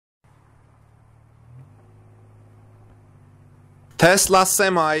Tesla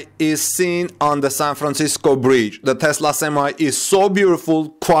Semi is seen on the San Francisco Bridge. The Tesla Semi is so beautiful,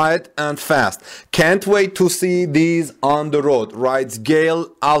 quiet and fast. Can't wait to see these on the road, writes Gail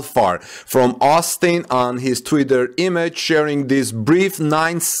Alfar from Austin on his Twitter image, sharing this brief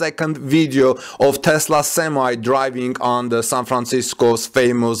 9-second video of Tesla Semi driving on the San Francisco's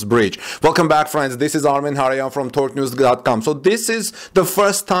famous bridge. Welcome back, friends. This is Armin Harayan from TorqueNews.com. So this is the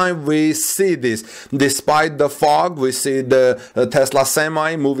first time we see this. Despite the fog, we see the Tesla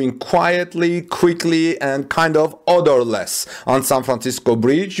Semi moving quietly, quickly, and kind of odorless on San Francisco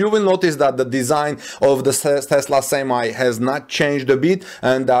Bridge. You will notice that the design of the Tesla Semi has not changed a bit,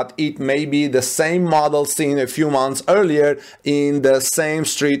 and that it may be the same model seen a few months earlier in the same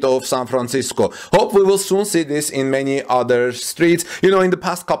street of San Francisco. Hope we will soon see this in many other streets. You know, in the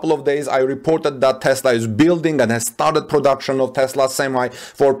past couple of days, I reported that Tesla is building and has started production of Tesla Semi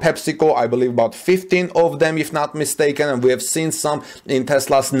for PepsiCo. I believe about 15 of them, if not mistaken, and we have seen some in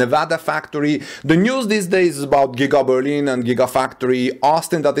Tesla's Nevada factory. The news these days is about Giga Berlin and Gigafactory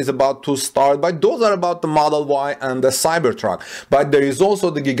Austin that is about to start, but those are about the Model Y and the Cybertruck. But there is also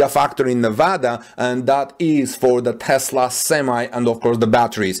the Gigafactory Nevada, and that is for the Tesla Semi and of course the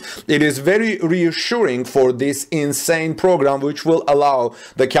batteries. It is very reassuring for this insane program, which will allow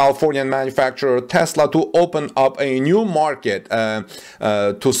the Californian manufacturer Tesla to open up a new market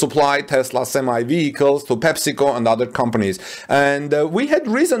to supply Tesla Semi vehicles to PepsiCo and other companies. And we had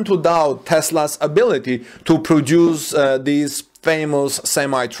reason to doubt Tesla's ability to produce these famous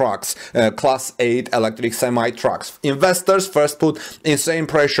semi-trucks, class 8 electric semi-trucks. Investors first put insane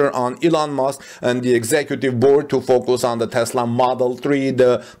pressure on Elon Musk and the executive board to focus on the Tesla Model 3,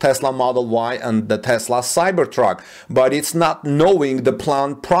 the Tesla Model Y, and the Tesla Cybertruck. But it's not knowing the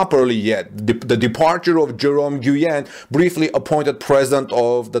plan properly yet. The departure of Jerome Guillen, briefly appointed president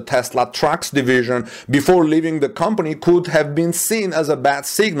of the Tesla Trucks division before leaving the company, could have been seen as a bad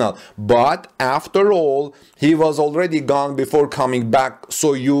signal. But after all, he was already gone before coming back,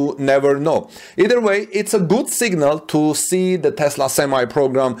 so you never know. Either way, it's a good signal to see the Tesla Semi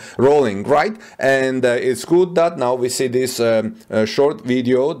program rolling, right? And it's good that now we see this short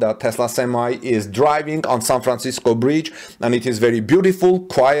video that Tesla Semi is driving on San Francisco Bridge, and it is very beautiful,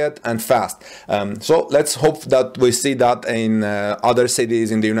 quiet and fast. So let's hope that we see that in other cities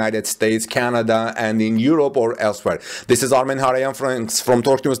in the United States, Canada, and in Europe or elsewhere. This is Armin Harayan from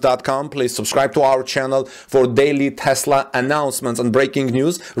TorqueNews.com. Please subscribe to our channel for daily Tesla announcements and breaking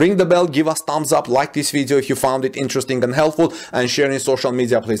news. Ring the bell, give us thumbs up, like this video if you found it interesting and helpful, and share in social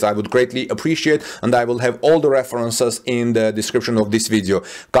media, please. I would greatly appreciate, and I will have all the references in the description of this video.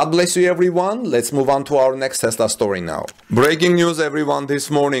 God bless you, everyone. Let's move on to our next Tesla story now. Breaking news, everyone, this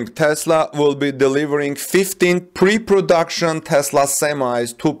morning. Tesla will be delivering 15 pre-production Tesla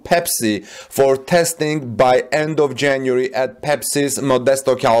Semis to Pepsi for testing by end of January at Pepsi's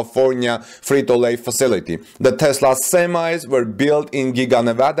Modesto, California Frito-Lay facility. The Tesla Semis were built in Giga,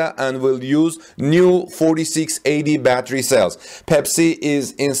 Nevada, and will use new 4680 battery cells. Pepsi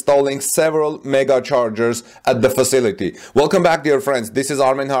is installing several mega chargers at the facility. Welcome back, dear friends. This is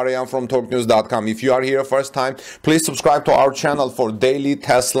Armin Harayan from TorqueNews.com. If you are here first time, please subscribe to our channel for daily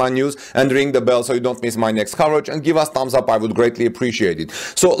Tesla news and ring the bell so you don't miss my next coverage, and give us thumbs up. I would greatly appreciate it.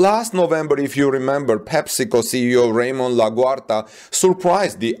 So last November, if you remember, PepsiCo CEO Raymond LaGuarta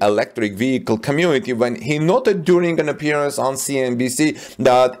surprised the electric vehicle community when he noted during an appearance on CNBC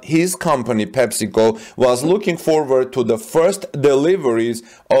that his company PepsiCo was looking forward to the first deliveries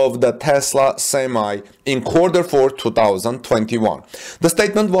of the Tesla Semi in Q4 2021. The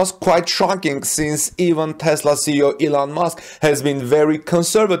statement was quite shocking, since even Tesla CEO Elon Musk has been very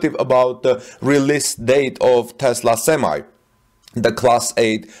conservative about the release date of Tesla Semi, the class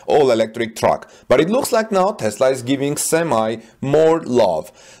 8 all-electric truck. But it looks like now Tesla is giving Semi more love.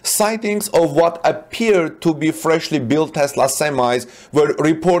 Sightings of what appeared to be freshly built Tesla Semis were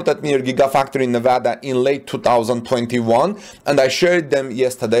reported near Gigafactory Nevada in late 2021, and I shared them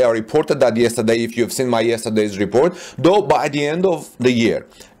yesterday. I reported that yesterday, if you've seen my yesterday's report, though by the end of the year.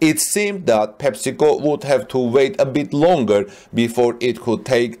 It seemed that PepsiCo would have to wait a bit longer before it could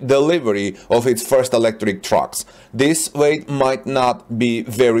take delivery of its first electric trucks. This wait might not be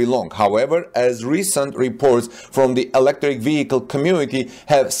very long. However, as recent reports from the electric vehicle community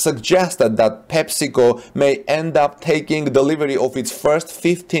have suggested that PepsiCo may end up taking delivery of its first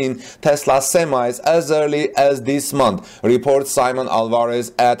 15 Tesla Semis as early as this month, reports Simon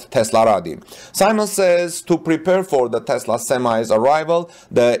Alvarez at Teslarati. Simon says to prepare for the Tesla Semi's arrival,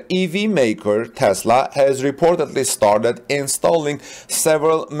 the EV maker Tesla has reportedly started installing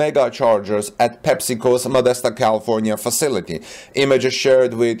several mega chargers at PepsiCo's Modesto, California facility. Images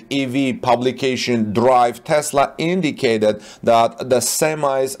shared with EV publication Drive Tesla indicated that the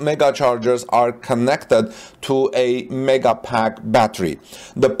semi's megachargers are connected to a Megapack battery.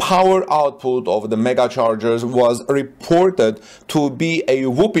 The power output of the megachargers was reported to be a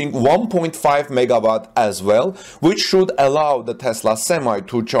whopping 1.5 megawatt as well, which should allow the Tesla Semi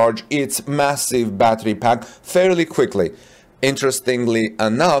to charge its massive battery pack fairly quickly. Interestingly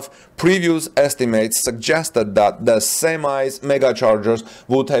enough, previous estimates suggested that the Semi's megachargers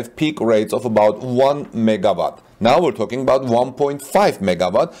would have peak rates of about 1 megawatt. Now we're talking about 1.5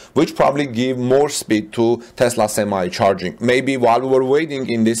 megawatt, which probably give more speed to Tesla Semi charging. Maybe while we were waiting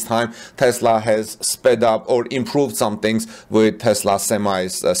in this time, Tesla has sped up or improved some things with Tesla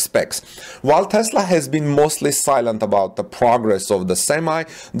Semi's specs. While Tesla has been mostly silent about the progress of the Semi,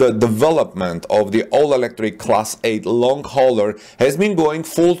 the development of the all-electric Class 8 long hauler has been going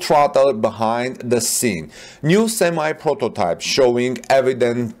full throttle behind the scene. New Semi prototypes showing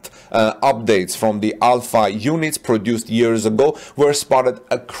evident updates from the Alpha units produced years ago were spotted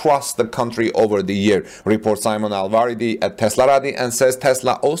across the country over the year, reports Simon Alvarez at Teslarati, and says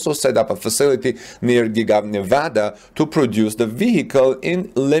Tesla also set up a facility near Giga, Nevada to produce the vehicle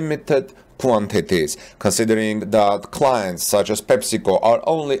in limited quantities. Considering that clients such as PepsiCo are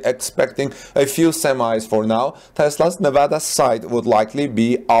only expecting a few semis for now, Tesla's Nevada site would likely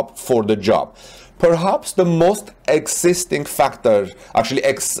be up for the job. Perhaps the most exciting factor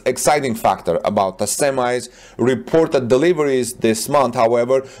about the Semi's reported deliveries this month,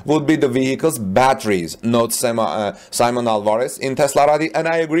 however, would be the vehicle's batteries, notes Simon Alvarez in Teslarati, and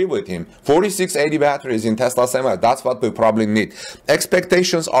I agree with him. 4680 batteries in Tesla Semi, that's what we probably need.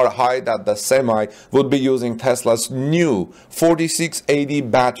 Expectations are high that the Semi would be using Tesla's new 4680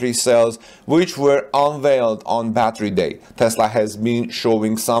 battery cells, which were unveiled on Battery Day. Tesla has been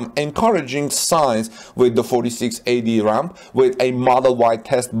showing some encouraging signs with the 4680 ramp, with a Model Y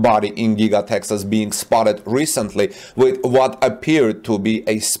test body in Giga, Texas being spotted recently with what appeared to be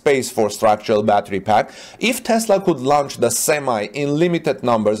a Space Force structural battery pack. If Tesla could launch the Semi in limited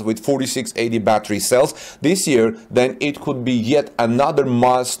numbers with 4680 battery cells this year, then it could be yet another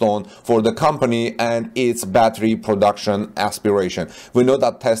milestone for the company and its battery production aspiration. We know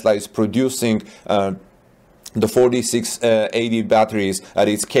that Tesla is producing the 4680 batteries at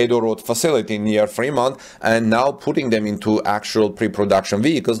its Caddo Road facility near Fremont, and now putting them into actual pre-production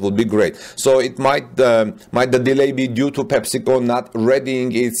vehicles would be great. So it might the delay be due to PepsiCo not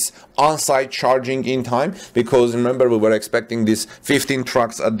readying its on-site charging in time, because remember we were expecting these 15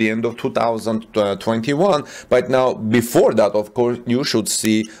 trucks at the end of 2021, but now before that, of course, you should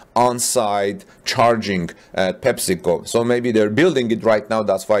see on-site charging at PepsiCo. So maybe they're building it right now,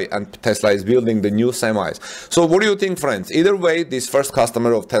 that's why, and Tesla is building the new semis. So what do you think, friends? Either way, this first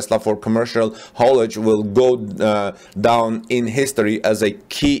customer of Tesla for commercial haulage will go down in history as a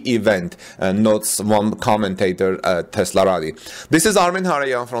key event, notes one commentator at Teslarati. This is Armin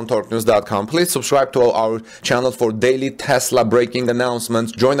Harayan from TorqueNews.com. Please subscribe to our channel for daily Tesla breaking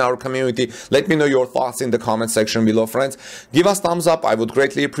announcements. Join our community. Let me know your thoughts in the comment section below, friends. Give us thumbs up. I would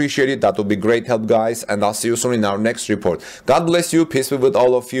greatly appreciate it. That would be great help, guys. And I'll see you soon in our next report. God bless you. Peace be with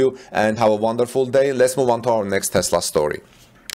all of you. And have a wonderful day. Let's move on to our next Tesla story.